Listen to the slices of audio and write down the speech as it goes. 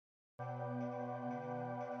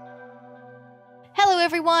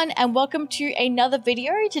everyone and welcome to another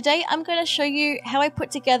video. Today I'm going to show you how I put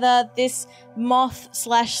together this moth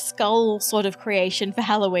slash skull sort of creation for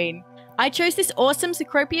Halloween. I chose this awesome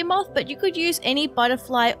Cecropia moth, but you could use any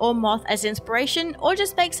butterfly or moth as inspiration or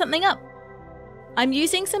just make something up. I'm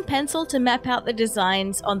using some pencil to map out the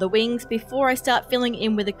designs on the wings before I start filling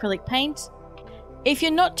in with acrylic paint. If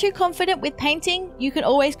you're not too confident with painting, you can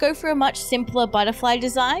always go for a much simpler butterfly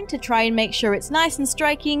design to try and make sure it's nice and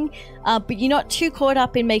striking, but you're not too caught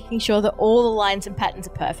up in making sure that all the lines and patterns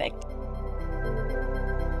are perfect.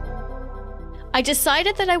 I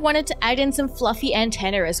decided that I wanted to add in some fluffy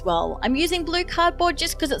antenna as well. I'm using blue cardboard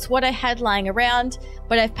just because it's what I had lying around,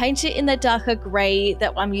 but I've painted it in the darker grey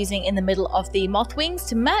that I'm using in the middle of the moth wings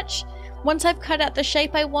to match. Once I've cut out the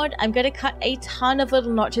shape I want, I'm going to cut a ton of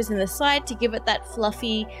little notches in the side to give it that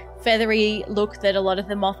fluffy, feathery look that a lot of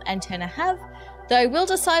the moth antenna have. Though I will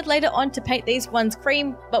decide later on to paint these ones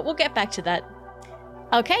cream, but we'll get back to that.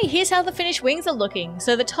 Okay, here's how the finished wings are looking.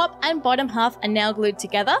 So the top and bottom half are now glued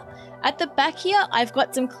together. At the back here, I've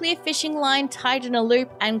got some clear fishing line tied in a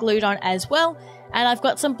loop and glued on as well. And I've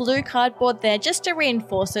got some blue cardboard there just to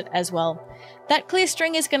reinforce it as well. That clear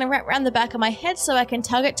string is going to wrap around the back of my head so I can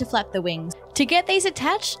tug it to flap the wings. To get these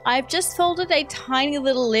attached, I've just folded a tiny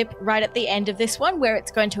little lip right at the end of this one where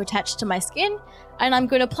it's going to attach to my skin. And I'm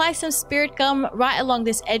going to apply some spirit gum right along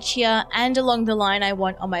this edge here and along the line I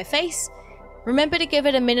want on my face. Remember to give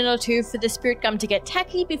it a minute or two for the spirit gum to get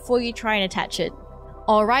tacky before you try and attach it.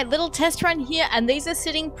 Alright, little test run here, and these are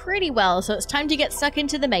sitting pretty well, so it's time to get stuck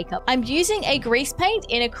into the makeup. I'm using a grease paint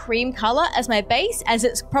in a cream color as my base, as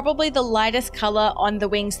it's probably the lightest color on the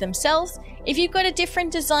wings themselves. If you've got a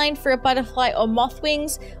different design for a butterfly or moth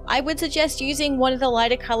wings, I would suggest using one of the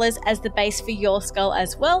lighter colors as the base for your skull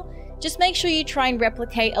as well. Just make sure you try and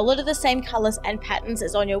replicate a lot of the same colors and patterns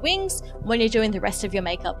as on your wings when you're doing the rest of your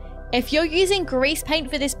makeup. If you're using grease paint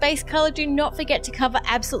for this base color, do not forget to cover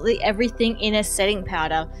absolutely everything in a setting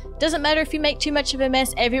powder. Doesn't matter if you make too much of a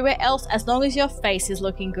mess everywhere else, as long as your face is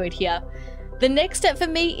looking good here. The next step for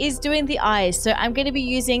me is doing the eyes, so I'm going to be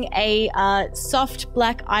using a soft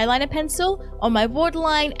black eyeliner pencil on my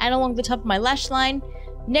waterline and along the top of my lash line.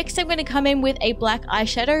 Next, I'm going to come in with a black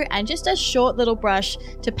eyeshadow and just a short little brush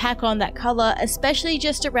to pack on that color, especially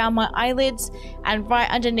just around my eyelids and right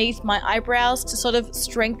underneath my eyebrows to sort of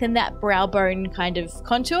strengthen that brow bone kind of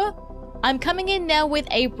contour. I'm coming in now with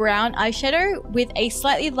a brown eyeshadow with a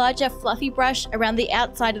slightly larger fluffy brush around the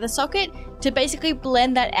outside of the socket to basically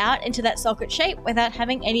blend that out into that socket shape without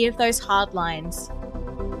having any of those hard lines.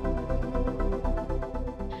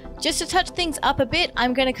 Just to touch things up a bit,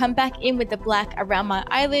 I'm going to come back in with the black around my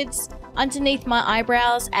eyelids, underneath my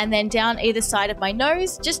eyebrows, and then down either side of my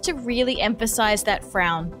nose, just to really emphasize that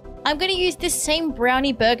frown. I'm going to use this same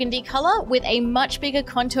browny burgundy color with a much bigger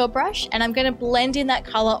contour brush, and I'm going to blend in that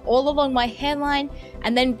color all along my hairline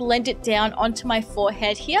and then blend it down onto my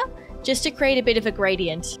forehead here, just to create a bit of a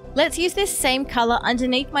gradient. Let's use this same color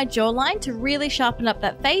underneath my jawline to really sharpen up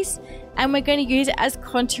that face, and we're going to use it as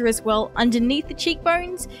contour as well underneath the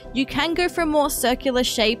cheekbones. You can go for a more circular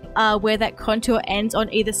shape where that contour ends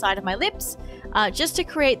on either side of my lips, just to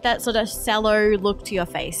create that sort of sallow look to your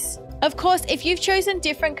face. Of course, if you've chosen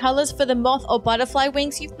different colors for the moth or butterfly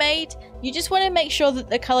wings you've made, you just want to make sure that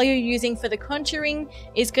the color you're using for the contouring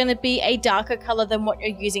is going to be a darker color than what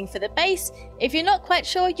you're using for the base. If you're not quite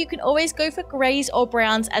sure, you can always go for grays or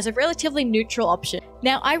browns as a relatively neutral option.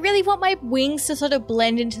 Now, I really want my wings to sort of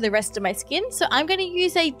blend into the rest of my skin, so I'm going to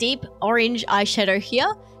use a deep orange eyeshadow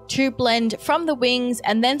here to blend from the wings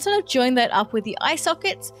and then sort of join that up with the eye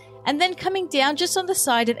sockets, and then coming down just on the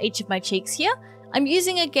side of each of my cheeks here. I'm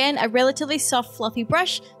using again a relatively soft fluffy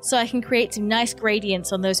brush so I can create some nice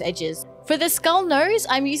gradients on those edges. For the skull nose,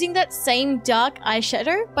 I'm using that same dark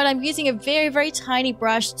eyeshadow, but I'm using a very tiny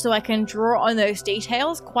brush so I can draw on those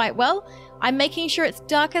details quite well. I'm making sure it's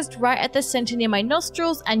darkest right at the center near my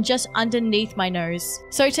nostrils and just underneath my nose.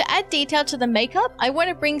 So to add detail to the makeup, I want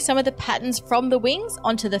to bring some of the patterns from the wings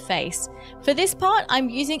onto the face. For this part, I'm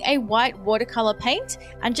using a white watercolor paint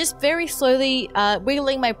and just very slowly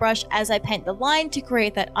wiggling my brush as I paint the line to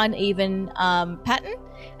create that uneven pattern,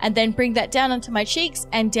 and then bring that down onto my cheeks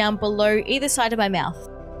and down below either side of my mouth.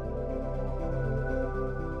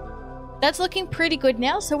 That's looking pretty good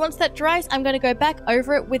now, so once that dries, I'm going to go back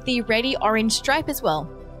over it with the reddy orange stripe as well.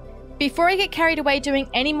 Before I get carried away doing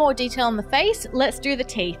any more detail on the face, let's do the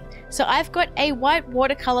teeth. So I've got a white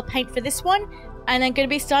watercolor paint for this one, and I'm going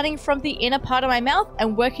to be starting from the inner part of my mouth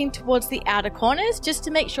and working towards the outer corners just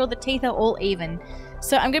to make sure the teeth are all even.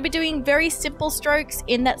 So I'm going to be doing very simple strokes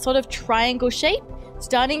in that sort of triangle shape,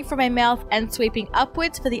 starting from my mouth and sweeping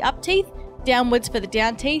upwards for the up teeth, downwards for the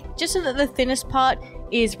down teeth, just so that the thinnest part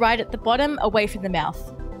is right at the bottom, away from the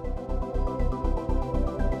mouth.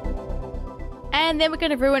 And then we're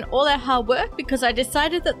going to ruin all our hard work because I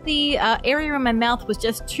decided that the area in my mouth was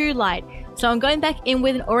just too light. So I'm going back in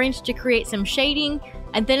with an orange to create some shading,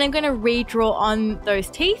 and then I'm going to redraw on those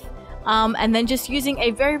teeth. And then just using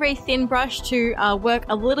a very, very thin brush to work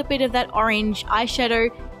a little bit of that orange eyeshadow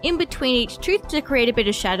in between each tooth to create a bit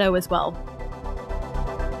of shadow as well.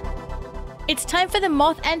 It's time for the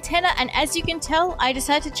moth antenna, and as you can tell, I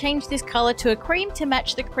decided to change this color to a cream to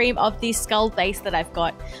match the cream of the skull base that I've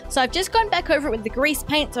got. So I've just gone back over it with the grease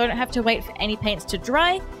paint so I don't have to wait for any paints to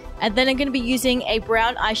dry. And then I'm going to be using a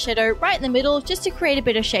brown eyeshadow right in the middle just to create a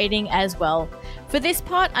bit of shading as well. For this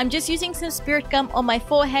part, I'm just using some spirit gum on my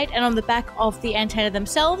forehead and on the back of the antenna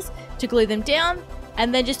themselves to glue them down,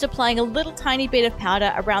 and then just applying a little tiny bit of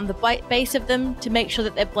powder around the base of them to make sure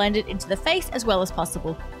that they're blended into the face as well as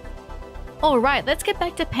possible. Alright, let's get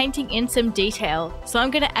back to painting in some detail. So I'm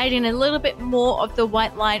going to add in a little bit more of the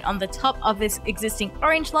white line on the top of this existing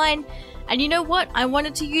orange line. And you know what? I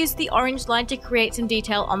wanted to use the orange line to create some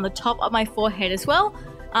detail on the top of my forehead as well,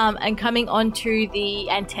 and coming onto the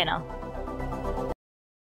antenna.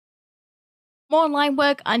 More line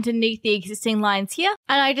work underneath the existing lines here,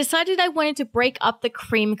 and I decided I wanted to break up the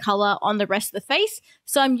cream color on the rest of the face,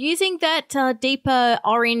 so I'm using that deeper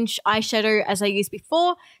orange eyeshadow as I used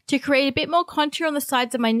before to create a bit more contour on the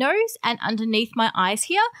sides of my nose and underneath my eyes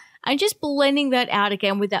here, and just blending that out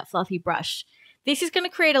again with that fluffy brush. This is going to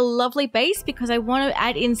create a lovely base because I want to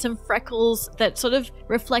add in some freckles that sort of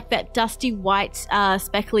reflect that dusty white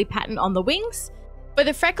speckly pattern on the wings. For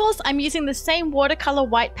the freckles, I'm using the same watercolor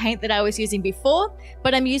white paint that I was using before,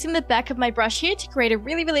 but I'm using the back of my brush here to create a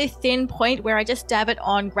really, really thin point where I just dab it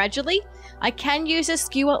on gradually. I can use a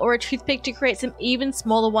skewer or a toothpick to create some even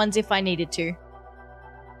smaller ones if I needed to.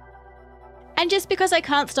 And just because I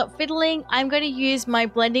can't stop fiddling, I'm going to use my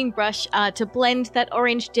blending brush to blend that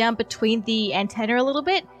orange down between the antenna a little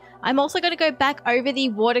bit. I'm also going to go back over the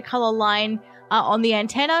watercolor line on the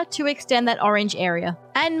antenna to extend that orange area.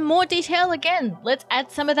 And more detail again, let's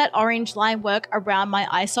add some of that orange line work around my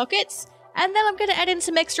eye sockets, and then I'm going to add in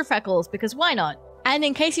some extra freckles because why not? And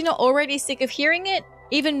in case you're not already sick of hearing it,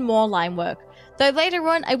 even more line work. Though later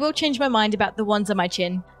on I will change my mind about the ones on my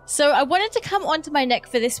chin. So I wanted to come onto my neck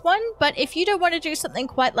for this one, but if you don't want to do something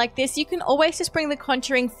quite like this, you can always just bring the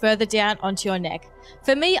contouring further down onto your neck.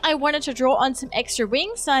 For me, I wanted to draw on some extra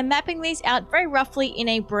wings, so I'm mapping these out very roughly in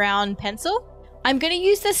a brown pencil. I'm going to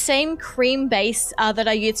use the same cream base that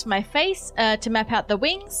I used for my face to map out the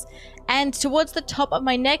wings, and towards the top of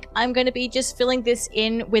my neck I'm going to be just filling this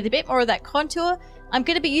in with a bit more of that contour. I'm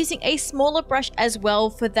going to be using a smaller brush as well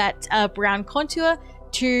for that brown contour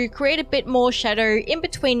to create a bit more shadow in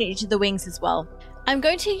between each of the wings as well. I'm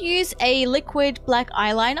going to use a liquid black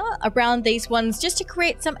eyeliner around these ones just to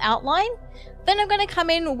create some outline. Then I'm going to come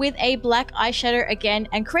in with a black eyeshadow again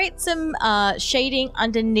and create some shading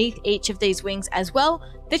underneath each of these wings as well.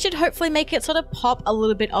 This should hopefully make it sort of pop a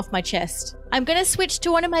little bit off my chest. I'm going to switch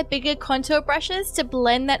to one of my bigger contour brushes to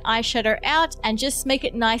blend that eyeshadow out and just make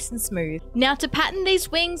it nice and smooth. Now to pattern these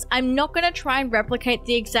wings, I'm not going to try and replicate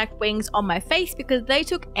the exact wings on my face because they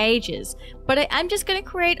took ages, but I am just going to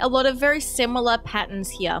create a lot of very similar patterns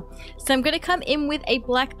here. So I'm going to come in with a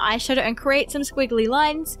black eyeshadow and create some squiggly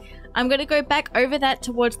lines. I'm going to go back over that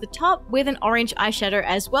towards the top with an orange eyeshadow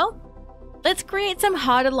as well. Let's create some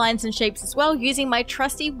harder lines and shapes as well using my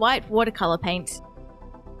trusty white watercolor paint.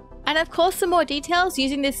 And of course some more details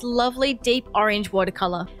using this lovely deep orange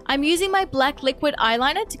watercolor. I'm using my black liquid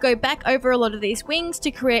eyeliner to go back over a lot of these wings to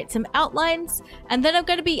create some outlines, and then I'm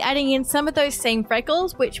going to be adding in some of those same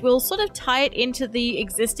freckles which will sort of tie it into the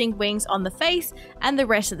existing wings on the face and the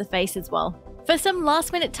rest of the face as well. For some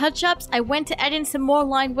last minute touch-ups, I went to add in some more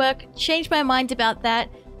line work, changed my mind about that,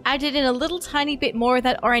 added in a little tiny bit more of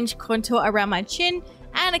that orange contour around my chin,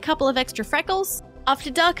 and a couple of extra freckles.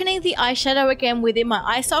 After darkening the eyeshadow again within my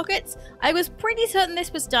eye sockets, I was pretty certain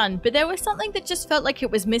this was done, but there was something that just felt like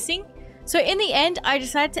it was missing. So in the end, I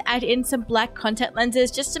decided to add in some black contact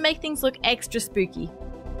lenses just to make things look extra spooky.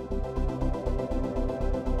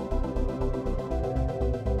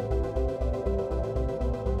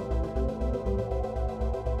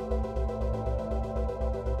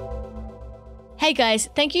 Hey guys,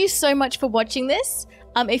 thank you so much for watching this.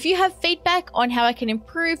 If you have feedback on how I can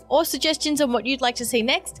improve or suggestions on what you'd like to see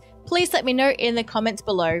next, please let me know in the comments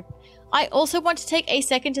below. I also want to take a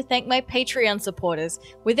second to thank my Patreon supporters.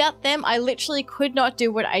 Without them, I literally could not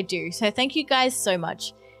do what I do, so thank you guys so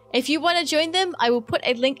much. If you want to join them, I will put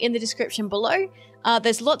a link in the description below.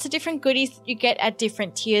 There's lots of different goodies that you get at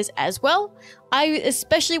different tiers as well. I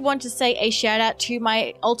especially want to say a shout out to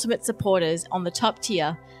my ultimate supporters on the top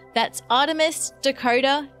tier. That's Artemis,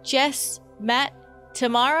 Dakota, Jess, Matt,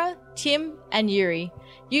 Tamara, Tim, and Yuri.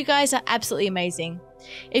 You guys are absolutely amazing.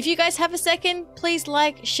 If you guys have a second, please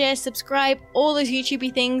like, share, subscribe, all those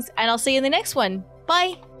YouTubey things, and I'll see you in the next one.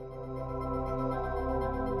 Bye!